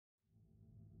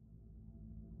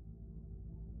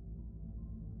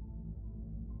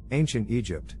Ancient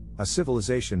Egypt, a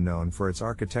civilization known for its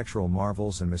architectural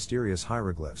marvels and mysterious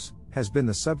hieroglyphs, has been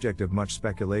the subject of much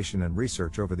speculation and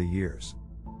research over the years.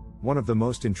 One of the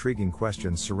most intriguing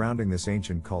questions surrounding this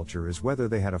ancient culture is whether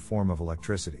they had a form of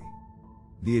electricity.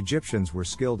 The Egyptians were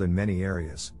skilled in many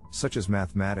areas, such as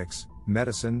mathematics,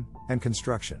 medicine, and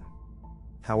construction.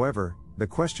 However, the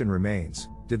question remains,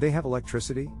 did they have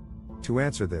electricity? To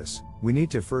answer this, we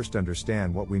need to first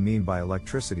understand what we mean by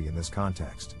electricity in this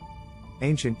context.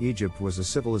 Ancient Egypt was a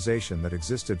civilization that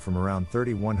existed from around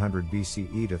 3100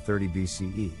 BCE to 30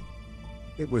 BCE.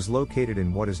 It was located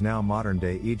in what is now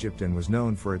modern-day Egypt and was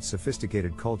known for its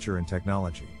sophisticated culture and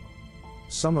technology.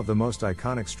 Some of the most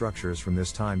iconic structures from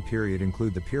this time period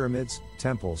include the pyramids,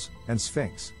 temples, and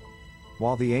sphinx.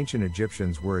 While the ancient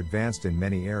Egyptians were advanced in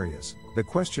many areas, the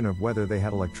question of whether they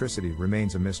had electricity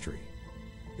remains a mystery.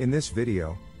 In this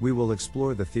video, we will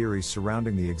explore the theories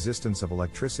surrounding the existence of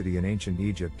electricity in ancient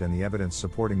Egypt and the evidence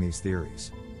supporting these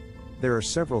theories. There are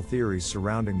several theories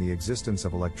surrounding the existence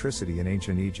of electricity in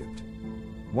ancient Egypt.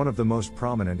 One of the most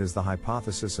prominent is the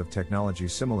hypothesis of technology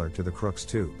similar to the Crookes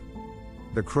tube.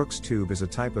 The Crookes tube is a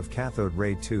type of cathode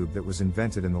ray tube that was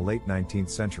invented in the late 19th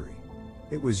century.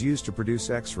 It was used to produce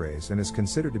X-rays and is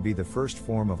considered to be the first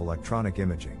form of electronic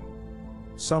imaging.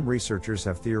 Some researchers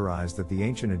have theorized that the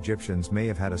ancient Egyptians may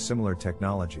have had a similar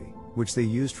technology, which they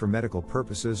used for medical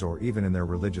purposes or even in their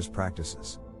religious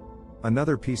practices.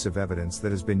 Another piece of evidence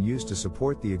that has been used to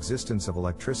support the existence of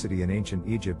electricity in ancient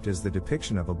Egypt is the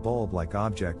depiction of a bulb-like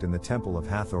object in the temple of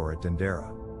Hathor at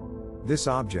Dendera. This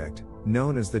object,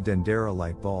 known as the Dendera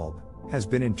light bulb, has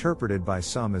been interpreted by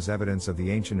some as evidence of the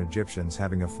ancient Egyptians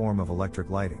having a form of electric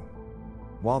lighting.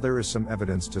 While there is some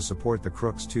evidence to support the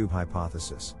Crookes tube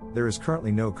hypothesis, there is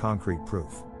currently no concrete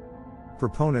proof.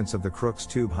 Proponents of the Crookes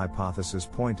tube hypothesis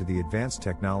point to the advanced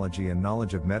technology and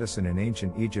knowledge of medicine in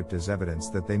ancient Egypt as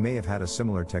evidence that they may have had a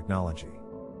similar technology.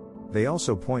 They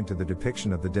also point to the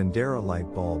depiction of the Dendera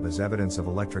light bulb as evidence of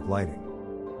electric lighting.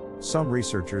 Some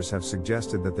researchers have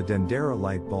suggested that the Dendera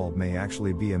light bulb may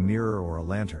actually be a mirror or a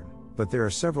lantern, but there are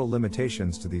several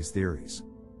limitations to these theories.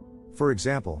 For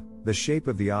example, the shape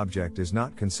of the object is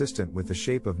not consistent with the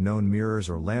shape of known mirrors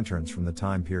or lanterns from the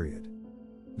time period.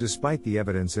 Despite the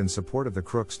evidence in support of the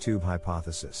Crookes tube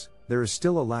hypothesis, there is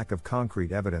still a lack of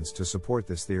concrete evidence to support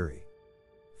this theory.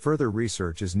 Further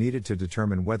research is needed to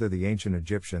determine whether the ancient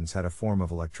Egyptians had a form of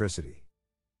electricity.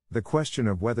 The question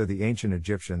of whether the ancient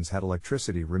Egyptians had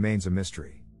electricity remains a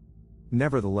mystery.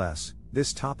 Nevertheless,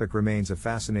 this topic remains a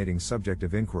fascinating subject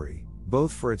of inquiry,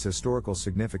 both for its historical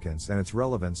significance and its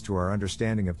relevance to our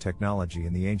understanding of technology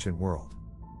in the ancient world.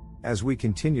 As we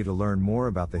continue to learn more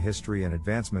about the history and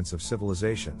advancements of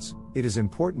civilizations, it is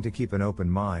important to keep an open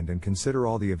mind and consider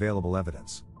all the available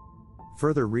evidence.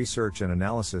 Further research and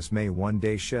analysis may one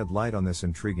day shed light on this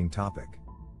intriguing topic.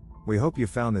 We hope you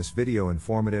found this video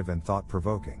informative and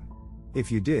thought-provoking.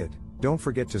 If you did, don't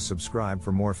forget to subscribe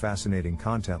for more fascinating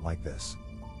content like this.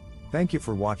 Thank you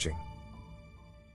for watching.